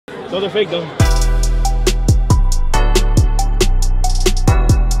Those are fake though.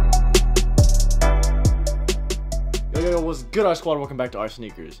 Yo, what's good, our squad? Welcome back to our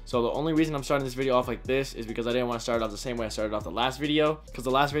sneakers. So the only reason I'm starting this video off like this is because I didn't want to start it off the same way I started off the last video, because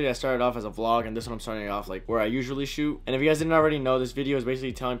the last video I started off as a vlog, and this one I'm starting it off like where I usually shoot. And if you guys didn't already know, this video is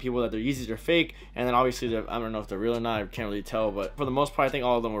basically telling people that their Yeezys are fake, and then obviously I don't know if they're real or not. I can't really tell, but for the most part I think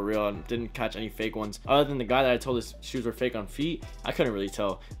all of them were real. I didn't catch any fake ones other than the guy that I told his shoes were fake on feet. I couldn't really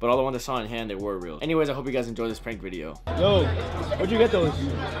tell, but all the ones I saw in hand, they were real. Anyways, I hope you guys enjoy this prank video. Yo, where'd you get those?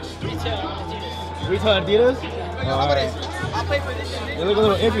 Retail Adidas? Alright. I'll pay for this shit. They look a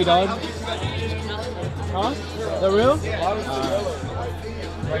little iffy, dog. Huh? They're real?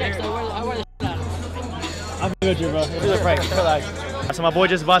 I feel good, bro. This is a prank. Relax. So my boy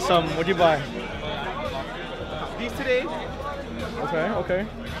just bought some. What'd you buy? These today. Okay, okay.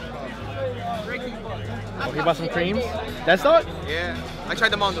 Oh, he bought some creams. That's all? Yeah. I tried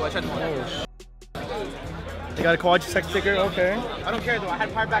them on though. Oh, they got a quad sex sticker. Okay. I don't care though. I had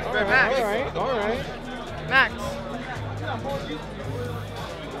Powerback for Max. Alright. Max.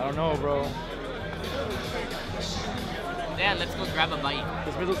 I don't know, bro. Yeah, let's go grab a bite.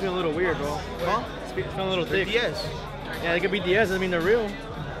 This middle's feeling a little weird, bro. Huh? It's feeling a little thick. DS. Yeah, they could be DS. Doesn't mean they're real.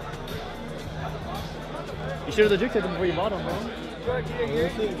 You should have legit taken them before you bought them, bro.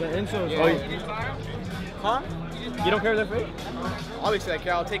 The insoles. Yeah. Huh? You don't care if they're fake? Obviously I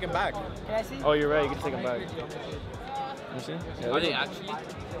care. I'll take them back. Can I see? Oh, you're right. You can take them back. You see? Yeah, Are they actually?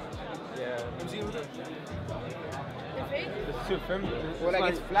 Yeah. It's too firm. Well,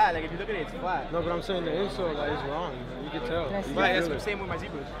 like it's flat. Like if you look at it, it's flat. No, but I'm saying the insole like, is wrong. You can tell. Right, that's the same with my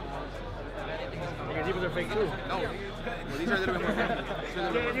zebras. Your zebras are fake too. No. Well, these are a little bit more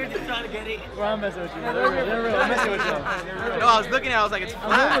firm. You're just trying to get it. Bro, I'm messing with you. They're real. I'm messing with you. No, I was looking at it, I was like, it's I'm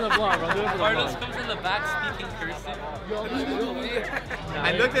doing it for flat. the vlog, bro. I'm doing it for the Carlos vlog. comes in the back speaking cursive.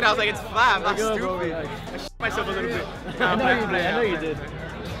 I looked at it, I was like, it's flat. I'm not Good, bro, stupid. relax. I shit myself a little bit. I know you did.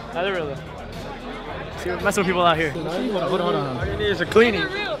 Now they're real though. See, we're messing with people out here. Hold on. All you need is a cleaning.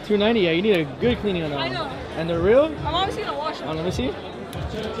 $2.90, yeah, you need a good cleaning on that. I know. And they're real? I'm obviously gonna wash them. Let me see.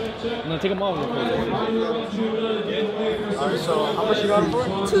 I'm gonna take them off real quick. Alright, so how much you got them for?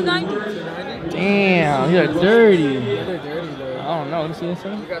 $2.90. Damn, these are dirty. They're dirty though. I don't know, let me see this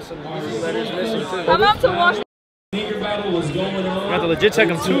one. You got some letters missing too. I'm up to wash them. Sneaker battle was going on. You have to legit check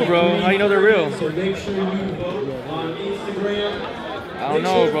them too, bro. How do you know they're real? So make sure you vote on Instagram. I don't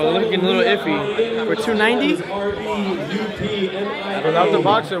know, bro. They're looking a little iffy. For $2.90? Without the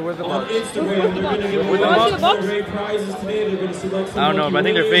box or with the box? Instagram, they're gonna give With the box? great prizes today. They're gonna select I don't know, but I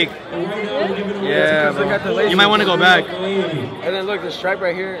think they're fake. And right now we're giving away Yeah, Look at the bro. laces. You might want to go back. And then look, the stripe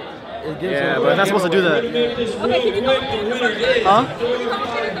right here. It gives Yeah, you but I'm not supposed to do that. Okay, can you come up here? Huh? Can you come up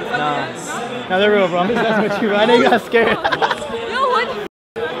here and confirm that? No, they're real, bro. I'm just messing with you, bro. I know you got scared. Yo, what?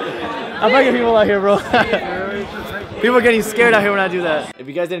 I'm fucking people out here, bro. People are getting scared out here when I do that. If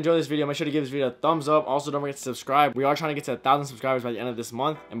you guys did enjoy this video, make sure to give this video a thumbs up. Also, don't forget to subscribe. We are trying to get to 1,000 subscribers by the end of this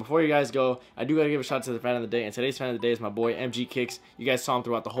month. And before you guys go, I do gotta give a shout out to the fan of the day. And today's fan of the day is my boy MG Kicks. You guys saw him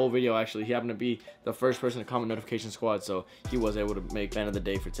throughout the whole video. Actually, he happened to be the first person to comment notification squad, so he was able to make fan of the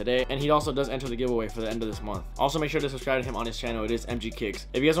day for today. And he also does enter the giveaway for the end of this month. Also, make sure to subscribe to him on his channel. It is MG Kicks.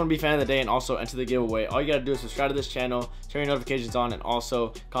 If you guys want to be fan of the day and also enter the giveaway, all you gotta do is subscribe to this channel, turn your notifications on, and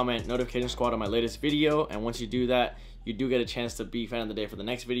also comment notification squad on my latest video. And once you do that, you do get a chance to be fan of the day for the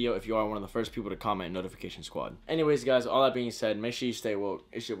next video if you are one of the first people to comment notification squad. Anyways, guys, all that being said, make sure you stay woke.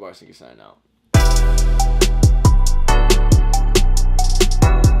 It's your rsneakersfl out.